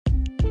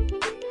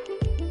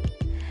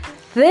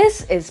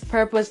This is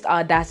Purposed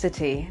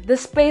Audacity, the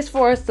space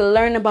for us to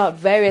learn about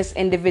various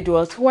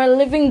individuals who are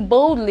living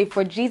boldly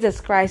for Jesus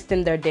Christ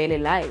in their daily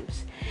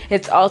lives.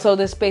 It's also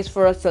the space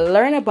for us to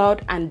learn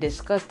about and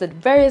discuss the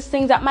various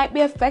things that might be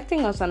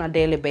affecting us on a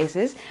daily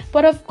basis,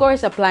 but of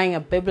course applying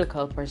a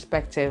biblical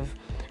perspective.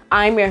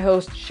 I'm your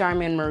host,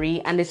 Charmaine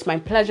Marie, and it's my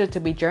pleasure to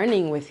be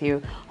journeying with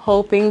you,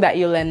 hoping that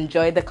you'll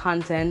enjoy the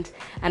content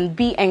and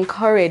be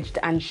encouraged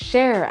and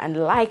share and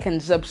like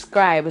and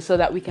subscribe so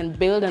that we can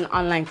build an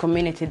online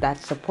community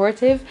that's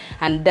supportive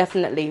and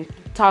definitely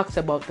talks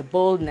about the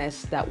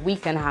boldness that we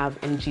can have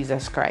in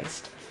Jesus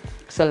Christ.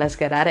 So let's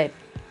get at it.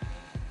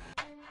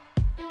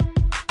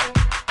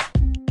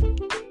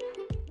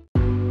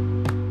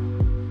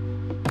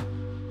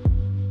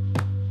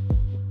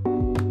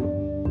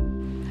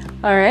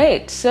 All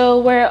right, so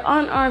we're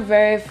on our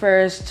very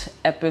first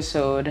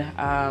episode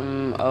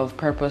of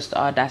Purposed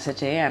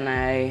Audacity, and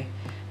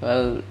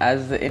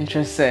as the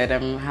intro said,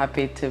 I'm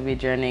happy to be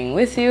journeying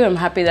with you. I'm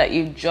happy that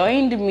you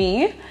joined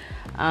me,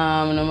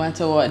 no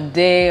matter what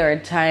day or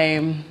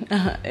time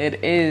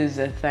it is.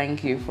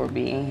 Thank you for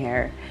being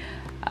here.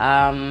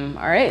 All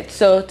right,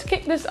 so to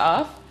kick this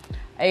off,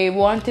 I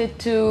wanted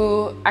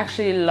to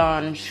actually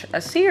launch a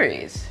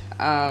series.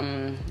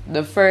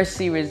 The first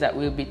series that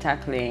we'll be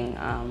tackling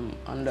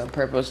under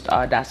Purposed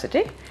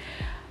Audacity.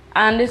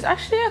 And it's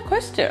actually a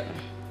question.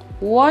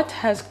 What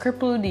has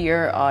crippled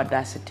your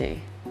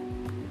audacity?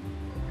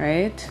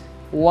 Right?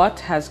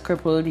 What has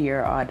crippled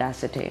your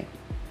audacity?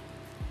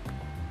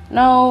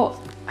 Now,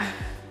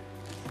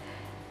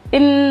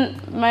 in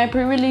my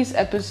pre-release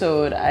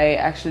episode, I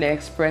actually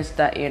expressed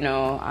that,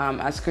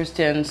 as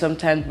Christians,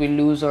 sometimes we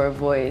lose our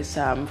voice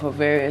for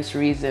various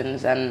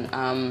reasons and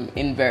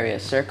in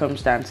various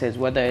circumstances,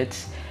 whether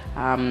it's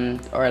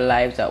our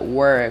lives at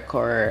work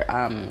or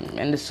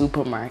in the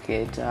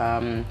supermarket,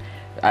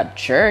 at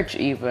church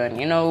even.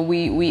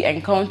 We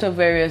encounter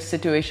various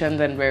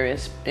situations and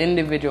various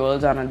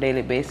individuals on a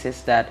daily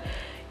basis that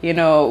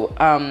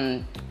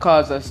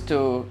cause us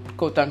to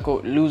quote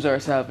unquote lose our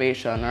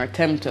salvation or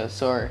tempt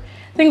us or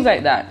things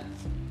like that.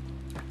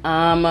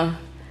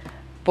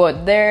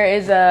 But there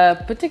is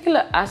a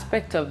particular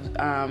aspect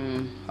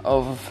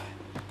of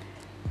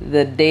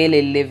the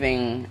daily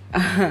living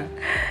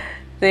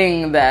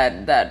thing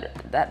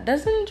that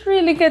doesn't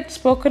really get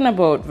spoken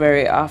about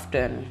very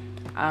often.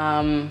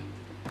 And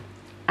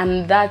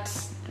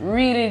that's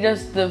really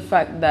just the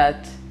fact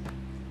that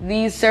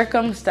these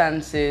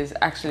circumstances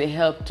actually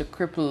help to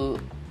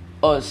cripple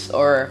us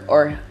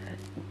or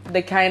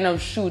they kind of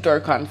shoot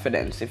our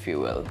confidence, if you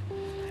will,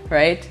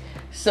 right?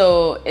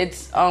 So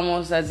it's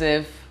almost as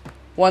if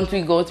once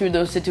we go through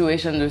those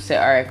situations, we say,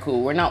 all right,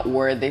 cool, we're not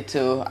worthy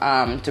to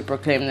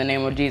proclaim the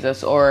name of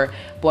Jesus, or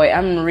boy,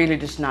 I'm really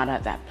just not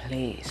at that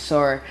place,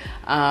 or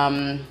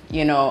I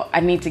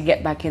need to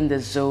get back in the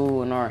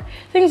zone, or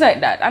things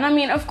like that. And I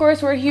mean, of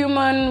course, we're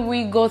human,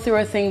 we go through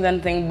our things,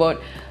 but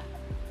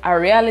our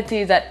reality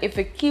is that if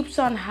it keeps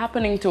on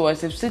happening to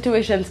us, if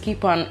situations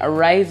keep on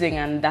arising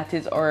and that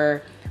is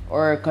our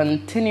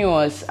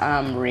continuous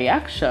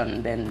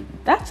reaction, then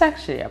that's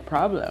actually a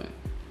problem,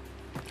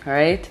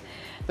 right?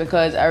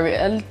 Because our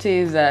reality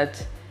is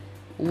that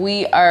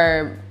we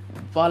are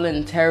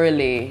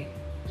voluntarily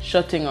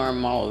shutting our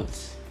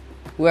mouths.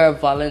 We are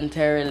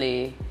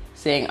voluntarily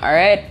saying, all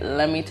right,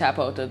 let me tap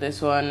out of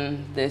this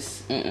one,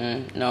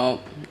 no,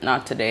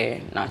 not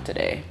today,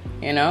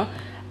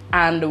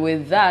 And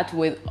with that,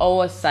 with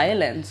our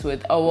silence,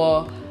 with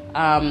our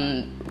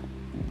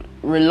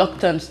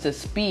reluctance to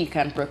speak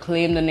and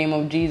proclaim the name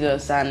of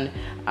Jesus and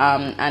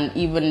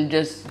even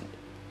just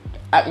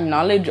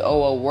acknowledge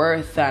our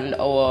worth and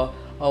our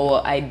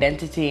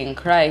identity in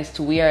Christ,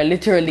 we are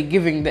literally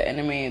giving the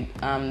enemy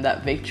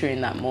that victory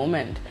in that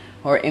moment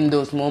or in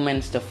those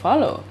moments to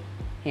follow.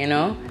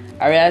 Our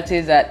reality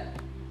is that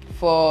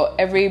for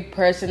every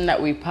person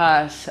that we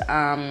pass,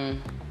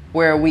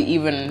 where we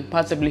even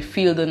possibly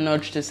feel the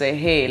nudge to say,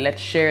 hey,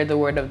 let's share the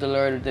word of the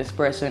Lord with this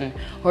person,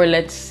 or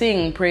let's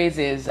sing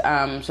praises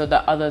so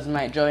that others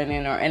might join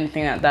in, or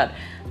anything like that.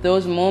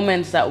 Those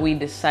moments that we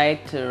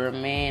decide to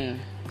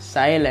remain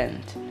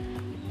silent,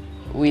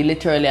 we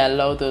literally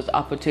allow those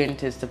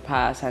opportunities to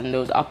pass, and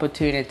those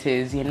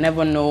opportunities, you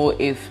never know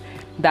if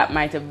that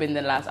might have been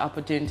the last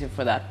opportunity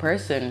for that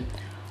person.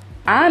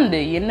 And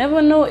you never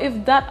know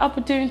if that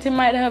opportunity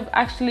might have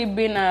actually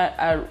been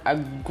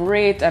a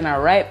great and a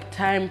ripe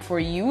time for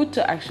you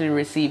to actually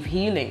receive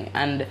healing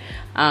and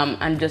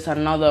just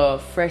another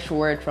fresh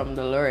word from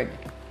the Lord.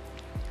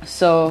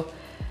 So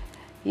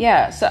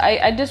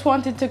I just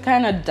wanted to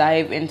kind of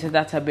dive into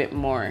that a bit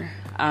more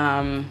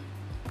and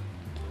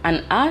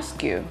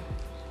ask you,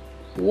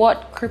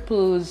 what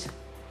cripples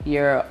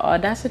your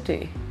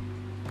audacity?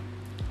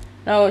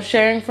 Now,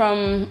 sharing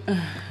from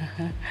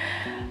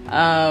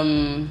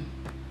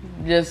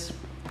just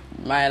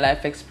my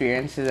life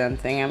experiences and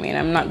thing. I mean,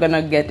 I'm not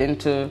gonna get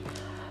into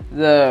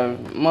the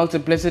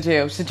multiplicity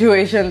of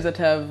situations that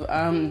have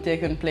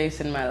taken place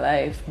in my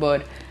life,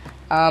 but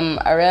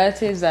a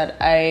reality is that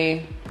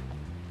I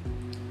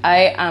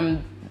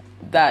am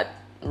that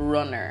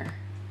runner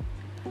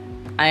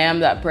I am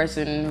that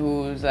person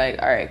who's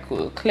like, all right,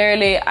 cool.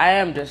 Clearly, I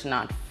am just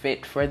not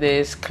fit for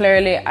this.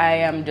 Clearly, I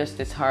am just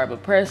this horrible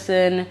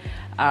person.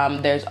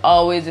 There's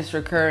always this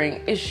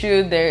recurring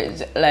issue.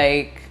 There's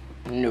like,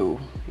 no,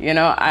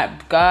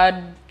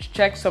 God,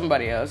 check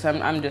somebody else.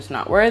 I'm just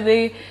not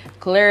worthy.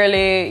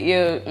 Clearly,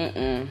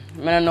 I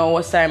don't know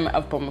what time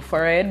I've put my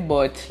forehead,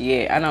 but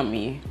yeah, I know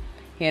me,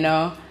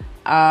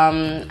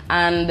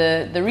 and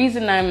the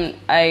reason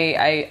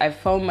I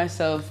found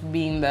myself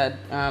being that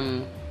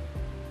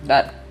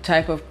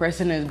type of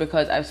person is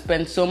because I've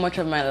spent so much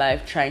of my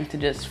life trying to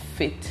just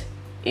fit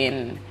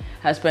in.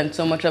 I spent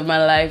so much of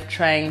my life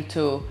trying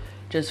to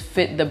just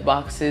fit the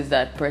boxes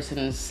that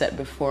persons set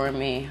before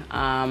me.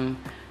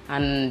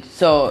 And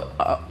so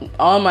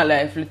all my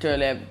life,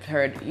 literally, I've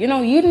heard, you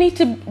need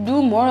to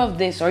do more of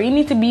this, or you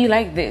need to be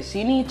like this.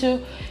 You need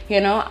to,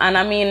 and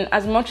I mean,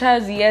 as much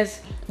as,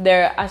 yes,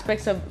 there are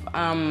aspects of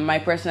my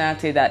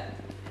personality that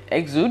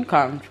exude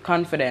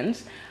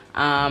confidence.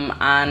 I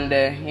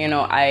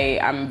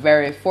am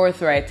very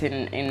forthright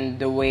in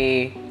the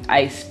way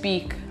I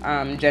speak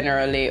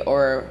generally,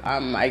 or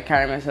I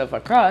carry myself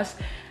across.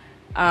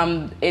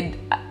 On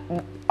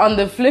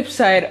the flip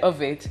side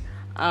of it,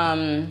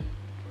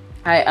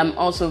 I am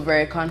also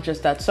very conscious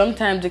that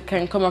sometimes it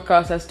can come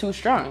across as too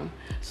strong.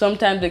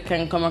 Sometimes it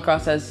can come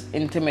across as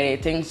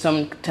intimidating.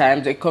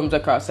 Sometimes it comes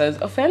across as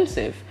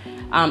offensive.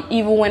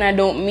 Even when I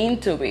don't mean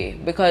to be,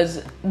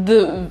 because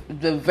the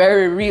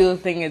very real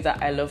thing is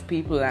that I love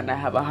people and I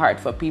have a heart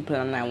for people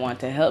and I want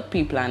to help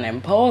people and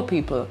empower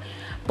people.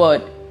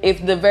 But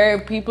if the very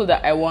people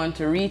that I want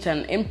to reach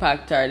and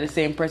impact are the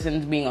same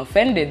persons being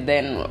offended,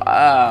 then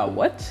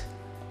what?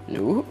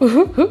 No.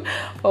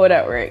 How would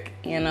that work?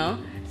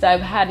 So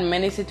I've had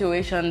many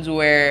situations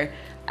where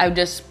I've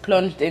just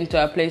plunged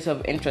into a place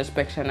of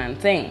introspection and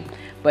thing.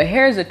 But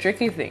here's the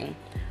tricky thing.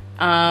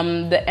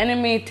 The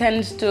enemy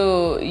tends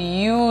to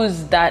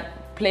use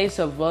that place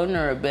of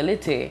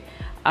vulnerability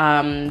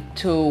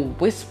to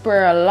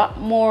whisper a lot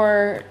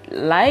more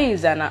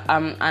lies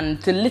and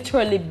to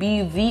literally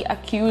be the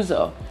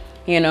accuser,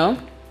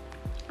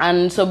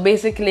 And so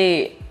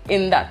basically,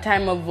 in that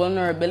time of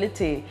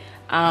vulnerability,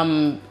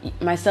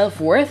 my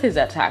self-worth is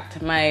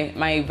attacked,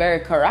 my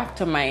very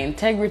character, my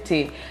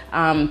integrity,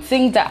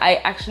 things that I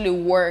actually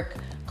work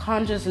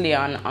consciously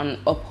on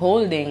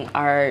upholding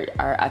are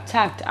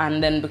attacked.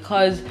 And then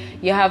because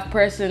you have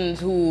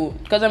persons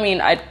because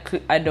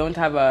I don't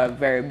have a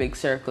very big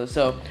circle,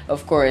 so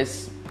of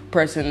course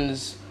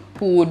persons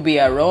who would be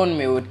around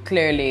me would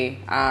clearly,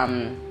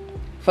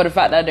 for the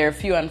fact that they're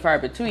few and far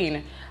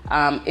between,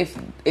 if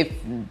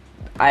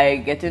I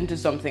get into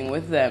something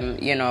with them,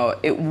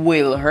 it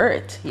will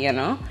hurt,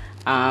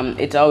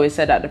 It's always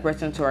said that the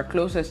persons who are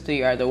closest to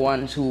you are the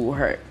ones who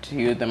hurt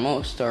you the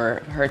most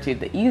or hurt you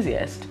the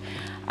easiest.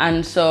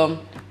 And so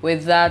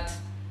with that,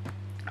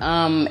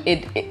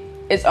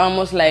 it's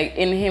almost like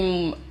in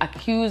him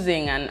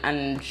accusing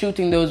and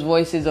shooting those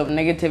voices of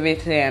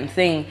negativity and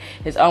thing,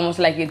 it's almost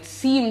like it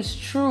seems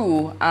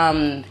true,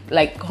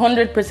 like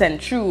 100%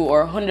 true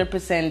or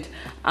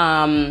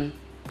 100%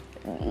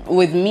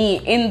 with me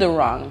in the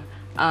wrong.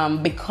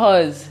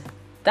 Because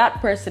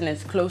that person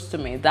is close to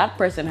me. That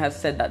person has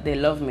said that they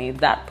love me.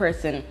 That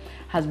person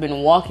has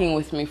been walking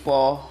with me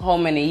for how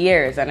many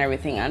years and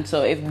everything. And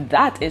so if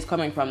that is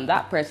coming from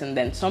that person,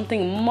 then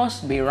something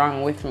must be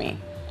wrong with me,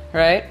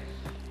 right?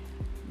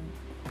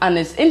 And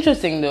it's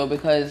interesting though,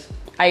 because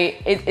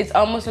it's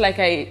almost like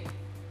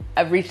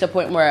I've reached a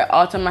point where I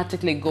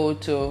automatically go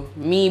to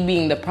me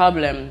being the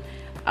problem,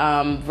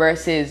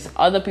 versus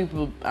other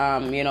people,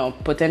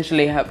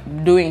 potentially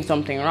doing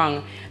something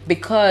wrong,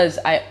 because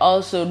I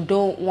also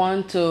don't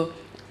want to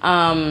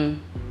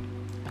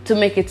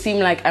make it seem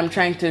like I'm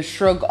trying to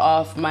shrug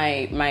off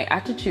my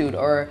attitude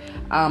or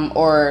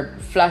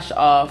flash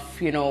off,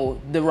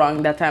 the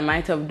wrong that I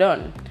might have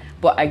done.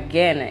 But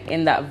again,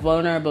 in that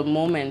vulnerable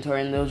moment or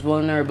in those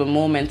vulnerable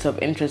moments of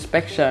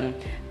introspection,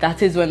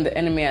 that is when the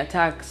enemy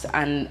attacks.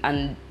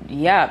 And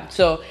yeah,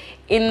 so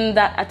in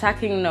that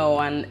attacking now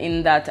and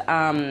in that,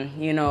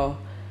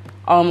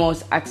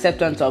 almost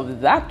acceptance of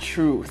that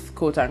truth,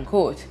 quote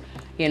unquote,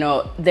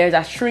 there's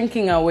a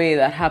shrinking away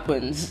that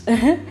happens.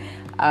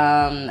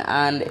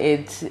 And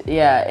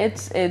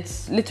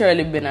it's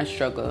literally been a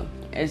struggle.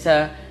 It's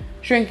a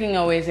shrinking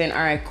away, saying, all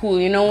right, cool,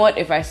 you know what,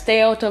 if I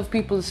stay out of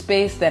people's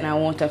space, then I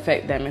won't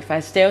affect them. If I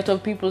stay out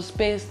of people's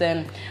space,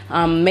 then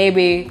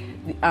maybe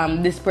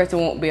this person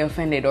won't be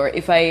offended. Or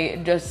if I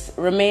just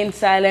remain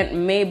silent,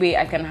 maybe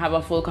I can have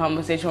a full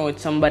conversation with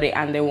somebody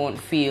and they won't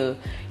feel,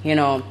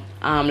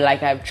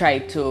 like I've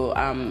tried to,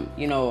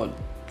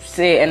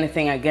 say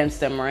anything against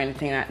them or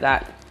anything like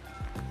that.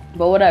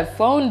 But what I've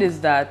found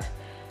is that,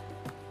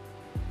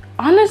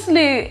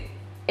 honestly,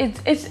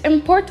 it's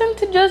important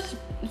to just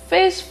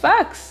face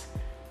facts.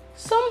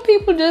 Some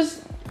people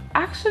just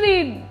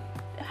actually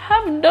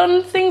have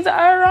done things that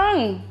are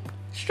wrong,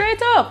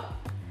 straight up,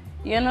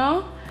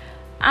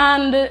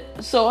 and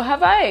so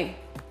have I,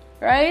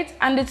 right?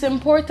 And it's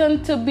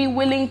important to be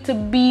willing to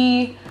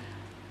be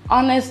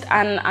honest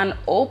and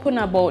open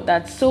about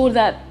that, so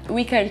that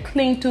we can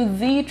cling to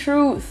the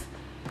truth.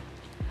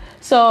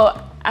 So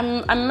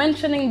I'm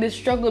mentioning this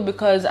struggle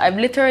because I've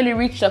literally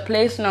reached a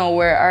place now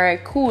where, all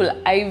right, cool,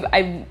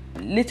 I've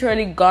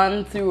literally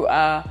gone through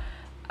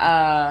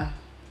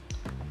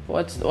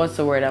what's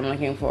the word I'm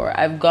looking for?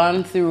 I've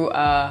gone through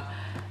a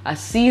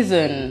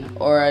season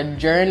or a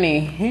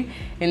journey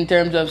in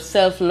terms of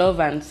self-love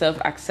and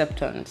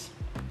self-acceptance.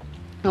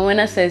 And when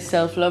I say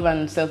self-love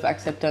and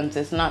self-acceptance,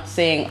 it's not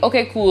saying,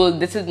 okay, cool,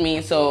 this is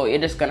me, so you're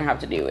just gonna have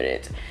to deal with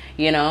it.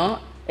 You know,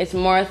 it's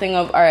more a thing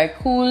of, all right,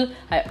 cool,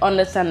 I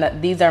understand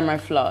that these are my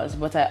flaws,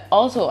 but I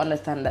also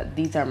understand that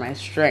these are my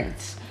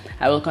strengths.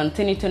 I will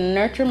continue to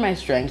nurture my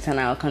strengths and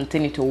I'll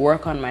continue to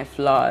work on my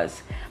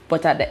flaws.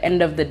 But at the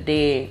end of the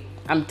day,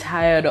 I'm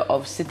tired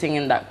of sitting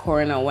in that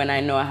corner when I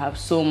know I have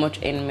so much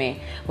in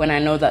me, when I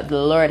know that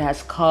the Lord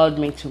has called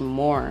me to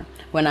more,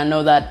 when I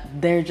know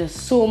that there's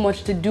just so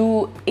much to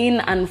do in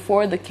and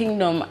for the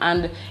kingdom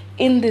and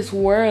in this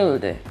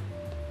world.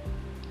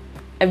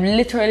 I've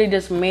literally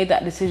just made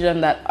that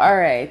decision that, all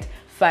right,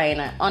 fine,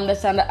 I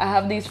understand that I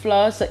have these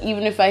flaws, so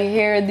even if I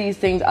hear these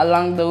things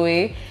along the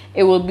way,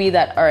 it will be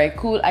that, all right,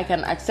 cool, I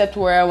can accept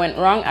where I went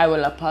wrong, I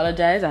will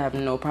apologize, I have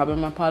no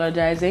problem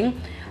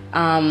apologizing.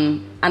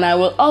 And I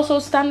will also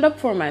stand up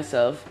for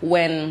myself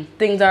when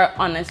things are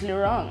honestly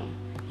wrong,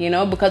 you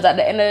know, because at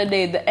the end of the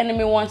day, the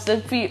enemy wants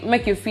to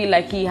make you feel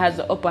like he has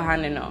the upper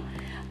hand, you know,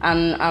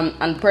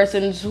 and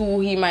persons who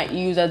he might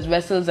use as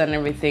vessels and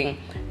everything,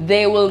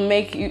 they will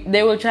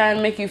try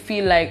and make you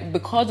feel like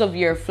because of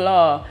your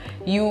flaw,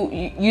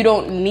 you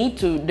don't need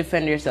to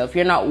defend yourself,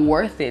 you're not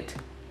worth it,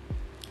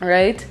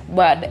 right?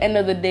 But at the end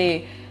of the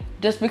day,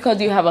 just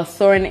because you have a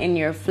thorn in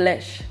your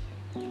flesh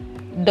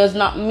does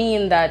not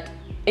mean that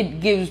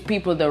it gives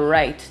people the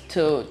right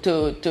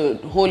to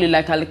hold you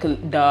like a little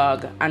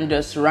dog and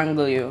just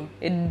wrangle you.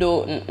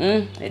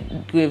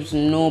 It gives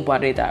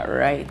nobody that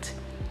right.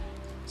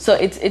 So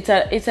it's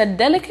a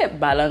delicate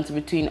balance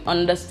between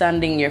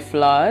understanding your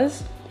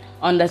flaws,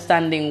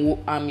 understanding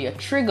your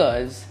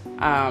triggers,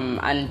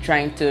 and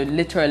trying to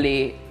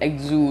literally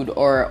exude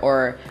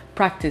or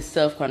practice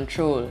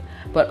self-control,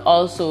 but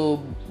also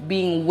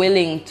being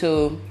willing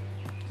to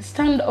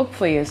stand up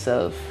for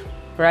yourself,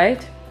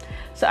 right?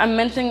 So I'm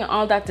mentioning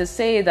all that to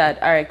say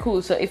that, all right,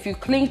 cool. So if you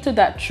cling to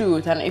that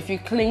truth and if you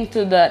cling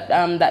to that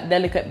that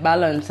delicate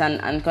balance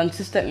and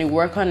consistently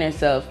work on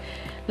yourself,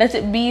 let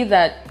it be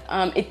that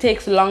it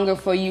takes longer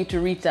for you to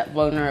reach that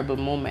vulnerable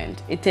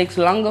moment. It takes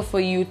longer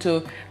for you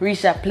to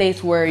reach that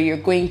place where you're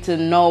going to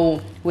now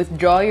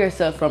withdraw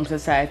yourself from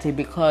society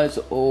because,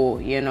 oh,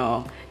 you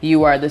know,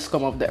 you are the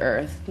scum of the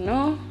earth.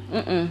 No,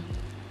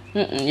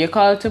 you're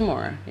called to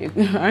more.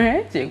 All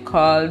right, you're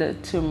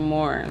called to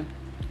more.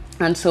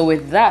 And so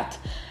with that,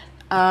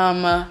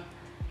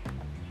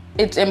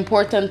 it's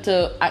important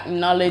to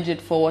acknowledge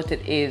it for what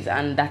it is,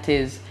 and that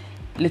is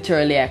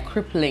literally a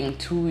crippling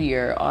to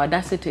your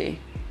audacity.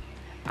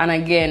 And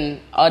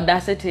again,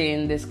 audacity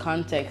in this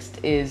context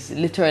is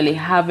literally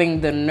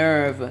having the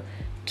nerve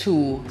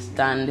to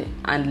stand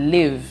and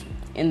live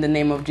in the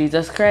name of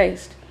Jesus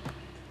Christ.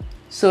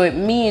 So it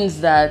means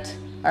that,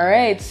 all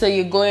right, so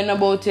you're going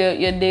about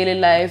your daily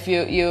life,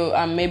 you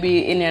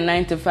maybe in your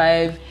 9 to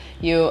 5,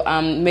 you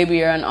maybe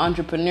you're an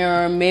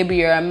entrepreneur, maybe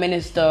you're a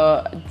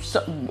minister,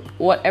 so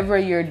whatever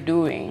you're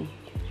doing,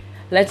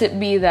 let it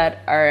be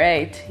that, all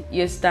right,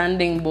 you're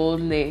standing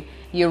boldly,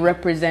 you're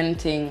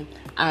representing,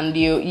 and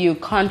you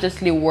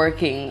consciously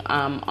working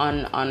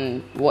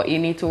on what you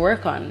need to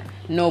work on.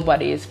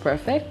 Nobody is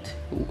perfect,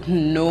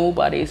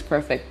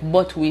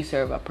 but we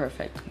serve a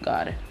perfect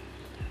God,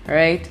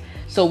 right?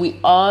 So we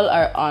all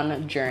are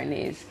on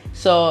journeys.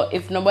 So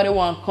if nobody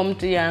want to come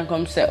to you and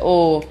come say,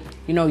 oh,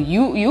 you know,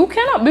 you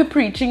cannot be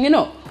preaching, you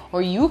know,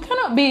 or you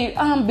cannot be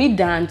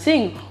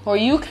dancing, or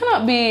you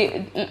cannot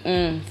be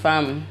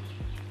fam,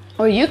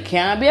 or you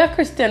can't be a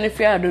Christian if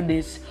you do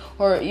this,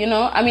 or, you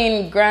know, I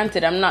mean,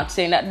 granted, I'm not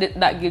saying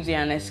that gives you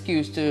an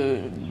excuse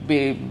to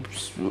be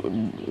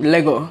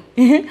Lego.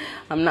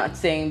 I'm not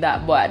saying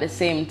that, but at the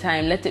same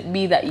time, let it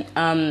be that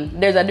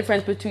there's a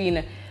difference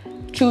between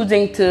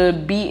choosing to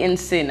be in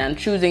sin and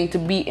choosing to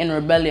be in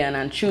rebellion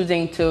and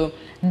choosing to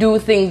do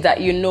things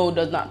that you know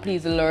does not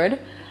please the Lord,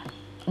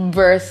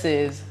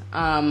 versus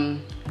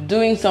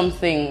doing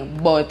something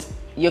but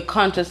you're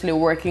consciously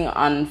working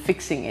on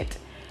fixing it,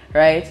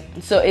 right?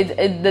 So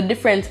the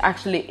difference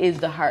actually is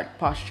the heart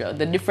posture.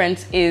 The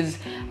difference is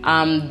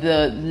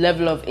the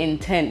level of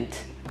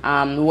intent,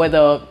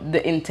 whether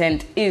the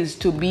intent is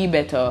to be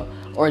better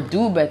or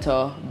do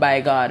better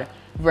by God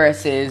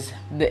versus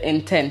the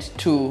intent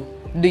to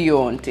do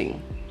your own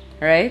thing,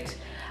 right?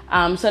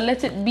 So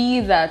let it be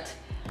that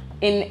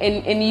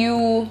in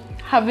you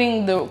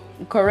having the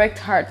correct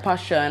heart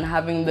posture and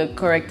having the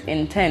correct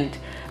intent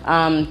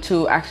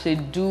to actually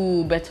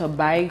do better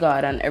by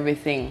God and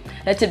everything,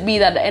 let it be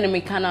that the enemy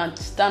cannot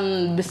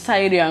stand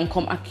beside you and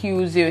come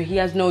accuse you. He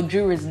has no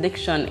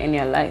jurisdiction in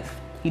your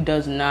life. He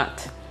does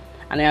not.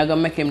 And you're going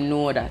to make him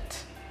know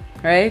that,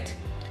 right?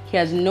 He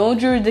has no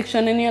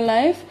jurisdiction in your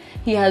life.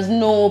 He has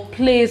no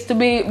place to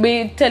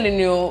be telling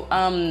you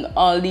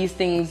all these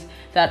things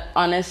that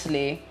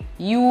honestly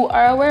you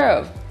are aware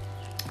of.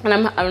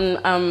 And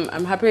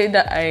I'm happy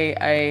that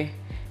I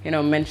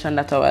mentioned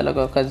that a while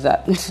ago, because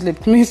that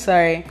slipped me,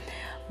 sorry.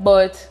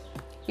 But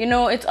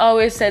it's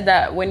always said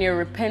that when you're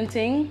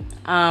repenting,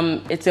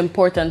 it's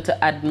important to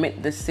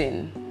admit the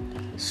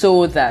sin,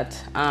 so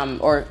that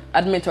or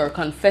admit or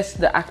confess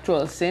the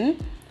actual sin,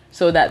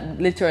 so that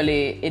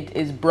literally it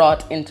is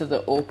brought into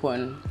the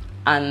open,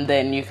 and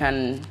then you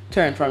can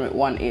turn from it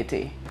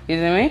 180. You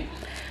see me?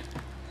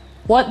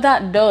 What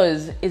that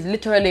does is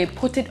literally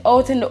put it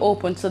out in the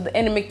open, so the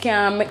enemy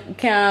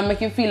can't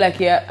make you feel like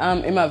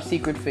him have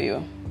secret for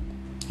you.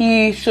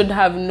 He should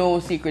have no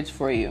secrets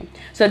for you.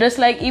 So just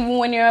like even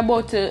when you're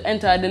about to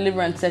enter a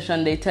deliverance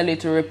session, they tell you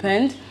to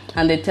repent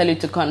and they tell you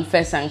to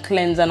confess and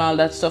cleanse and all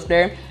that stuff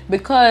there,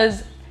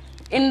 because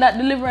in that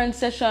deliverance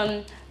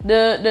session,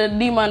 the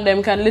demon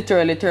them can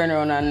literally turn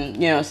around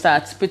and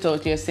start spit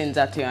out your sins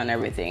at you and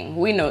everything.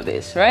 We know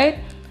this, right?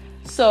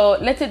 So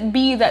let it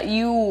be that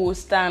you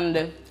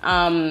stand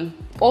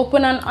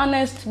open and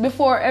honest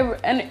before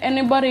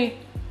anybody.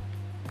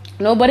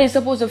 Nobody's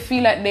supposed to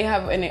feel like they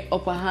have any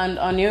upper hand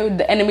on you.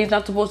 The enemy's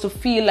not supposed to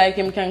feel like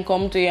him can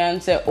come to you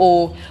and say,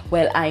 oh,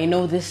 well, I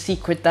know this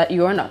secret that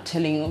you are not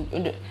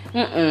telling.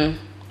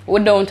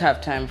 We don't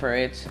have time for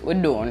it. We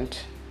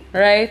don't.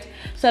 Right?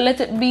 So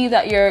let it be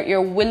that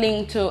you're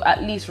willing to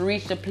at least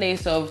reach the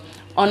place of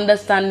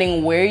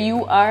understanding where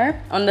you are,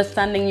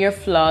 understanding your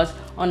flaws,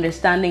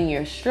 understanding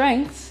your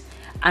strengths,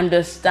 and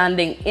just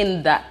standing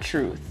in that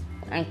truth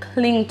and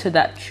cling to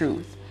that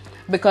truth,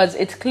 because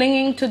it's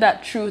clinging to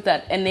that truth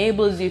that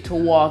enables you to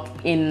walk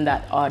in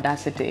that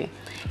audacity.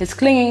 It's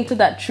clinging to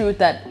that truth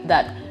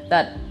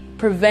that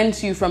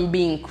prevents you from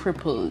being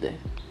crippled,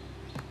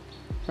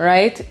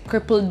 right?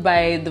 Crippled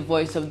by the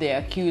voice of the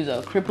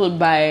accuser, crippled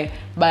by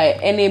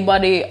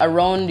anybody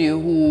around you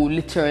who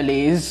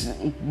literally is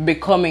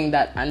becoming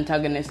that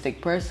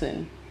antagonistic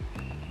person.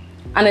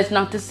 And it's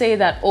not to say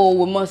that,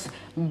 we must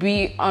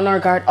be on our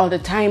guard all the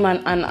time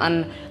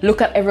and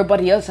look at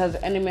everybody else as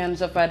enemy and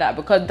stuff like that,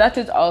 because that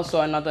is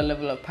also another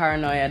level of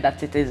paranoia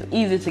that it is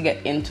easy to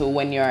get into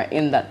when you're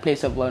in that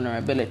place of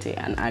vulnerability.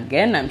 And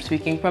again, I'm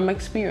speaking from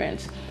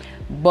experience,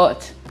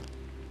 but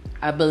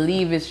I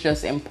believe it's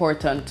just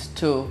important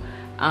to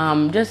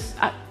just,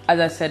 as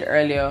I said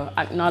earlier,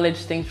 acknowledge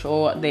things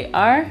for what they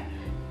are,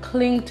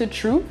 cling to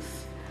truth.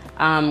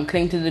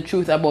 Cling to the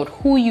truth about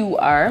who you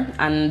are,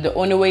 and the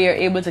only way you're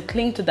able to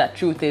cling to that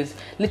truth is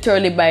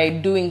literally by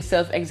doing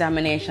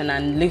self-examination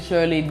and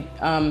literally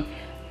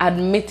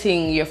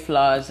admitting your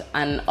flaws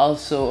and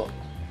also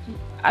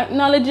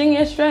acknowledging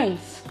your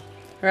strengths,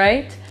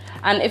 right?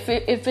 And if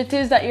it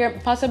is that you're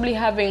possibly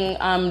having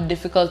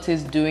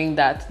difficulties doing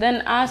that,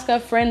 then ask a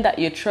friend that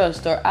you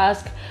trust, or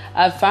ask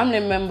a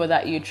family member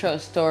that you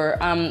trust, or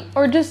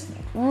just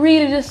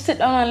really just sit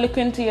down and look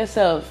into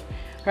yourself,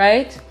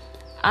 right?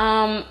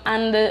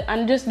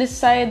 And just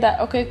decide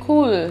that, okay,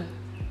 cool,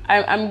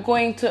 I'm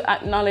going to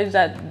acknowledge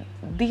that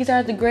these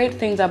are the great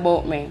things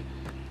about me.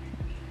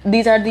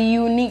 These are the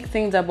unique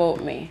things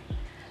about me.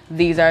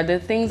 These are the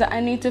things that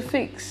I need to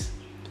fix.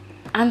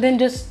 And then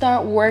just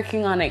start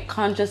working on it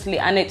consciously.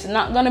 And it's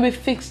not going to be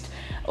fixed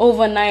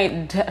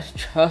overnight.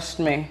 Trust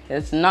me,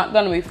 it's not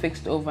going to be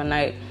fixed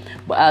overnight.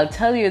 But I'll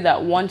tell you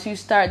that once you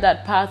start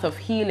that path of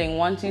healing,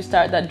 once you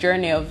start that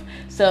journey of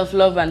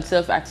self-love and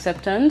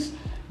self-acceptance,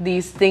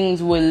 these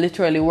things will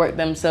literally work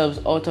themselves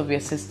out of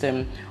your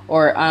system,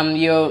 or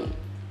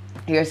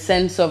your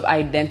sense of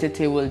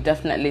identity will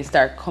definitely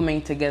start coming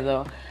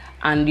together,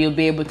 and you'll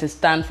be able to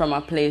stand from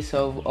a place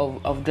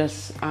of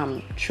just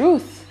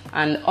truth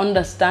and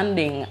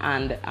understanding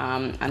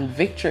and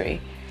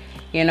victory,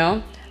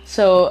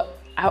 So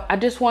I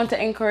just want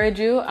to encourage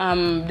you.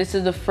 This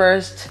is the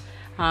first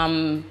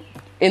in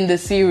the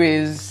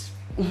series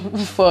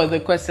for the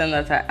question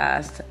that I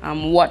asked.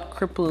 What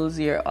cripples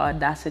your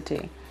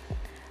audacity?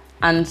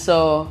 And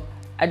so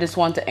I just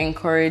want to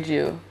encourage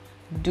you,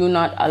 do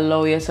not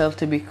allow yourself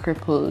to be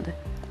crippled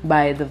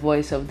by the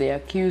voice of the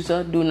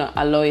accuser. Do not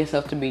allow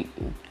yourself to be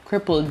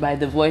crippled by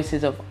the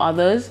voices of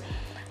others.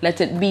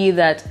 Let it be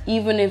that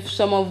even if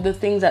some of the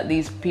things that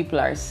these people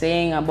are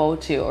saying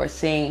about you or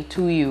saying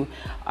to you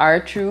are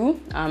true,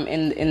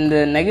 in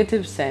the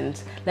negative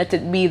sense, let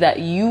it be that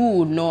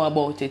you know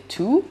about it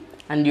too,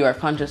 and you are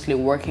consciously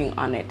working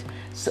on it.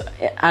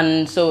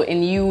 So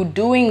in you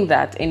doing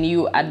that, in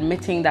you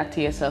admitting that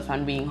to yourself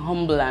and being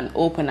humble and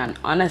open and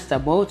honest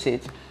about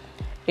it,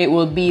 it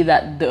will be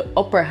that the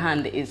upper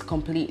hand is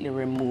completely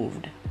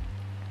removed,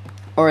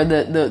 or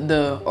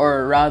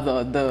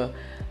the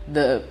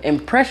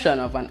impression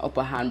of an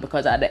upper hand,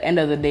 because at the end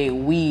of the day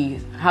we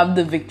have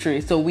the victory,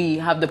 so we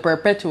have the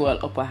perpetual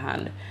upper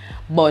hand.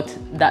 But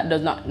that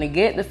does not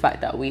negate the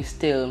fact that we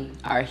still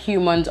are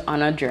humans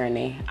on a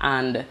journey,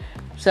 and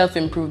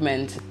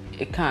self-improvement,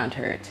 it can't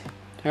hurt.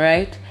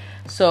 Right?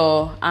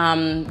 So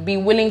be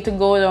willing to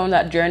go down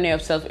that journey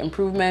of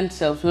self-improvement,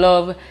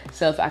 self-love,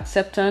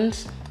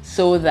 self-acceptance,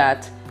 so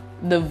that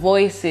the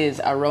voices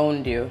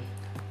around you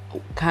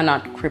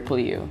cannot cripple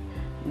you.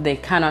 they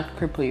cannot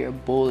cripple your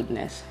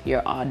boldness,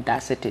 your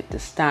audacity to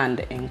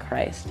stand in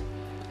Christ.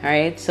 All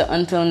right. So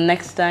until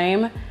next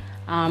time,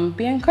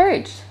 be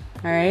encouraged.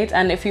 All right.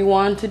 And if you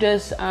want to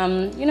just,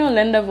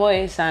 lend a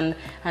voice and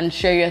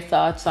share your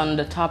thoughts on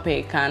the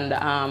topic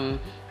and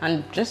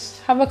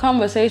just have a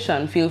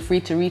conversation, feel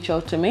free to reach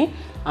out to me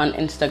on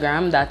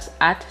Instagram. That's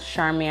at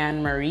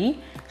Charmian Marie,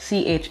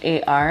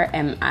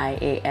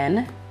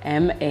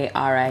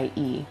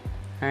 CharmianMarie.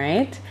 All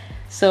right.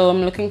 So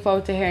I'm looking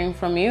forward to hearing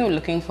from you.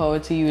 Looking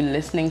forward to you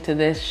listening to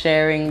this,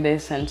 sharing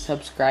this, and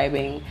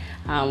subscribing.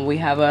 We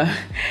have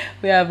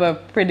a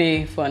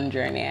pretty fun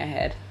journey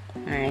ahead.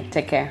 All right.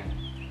 Take care.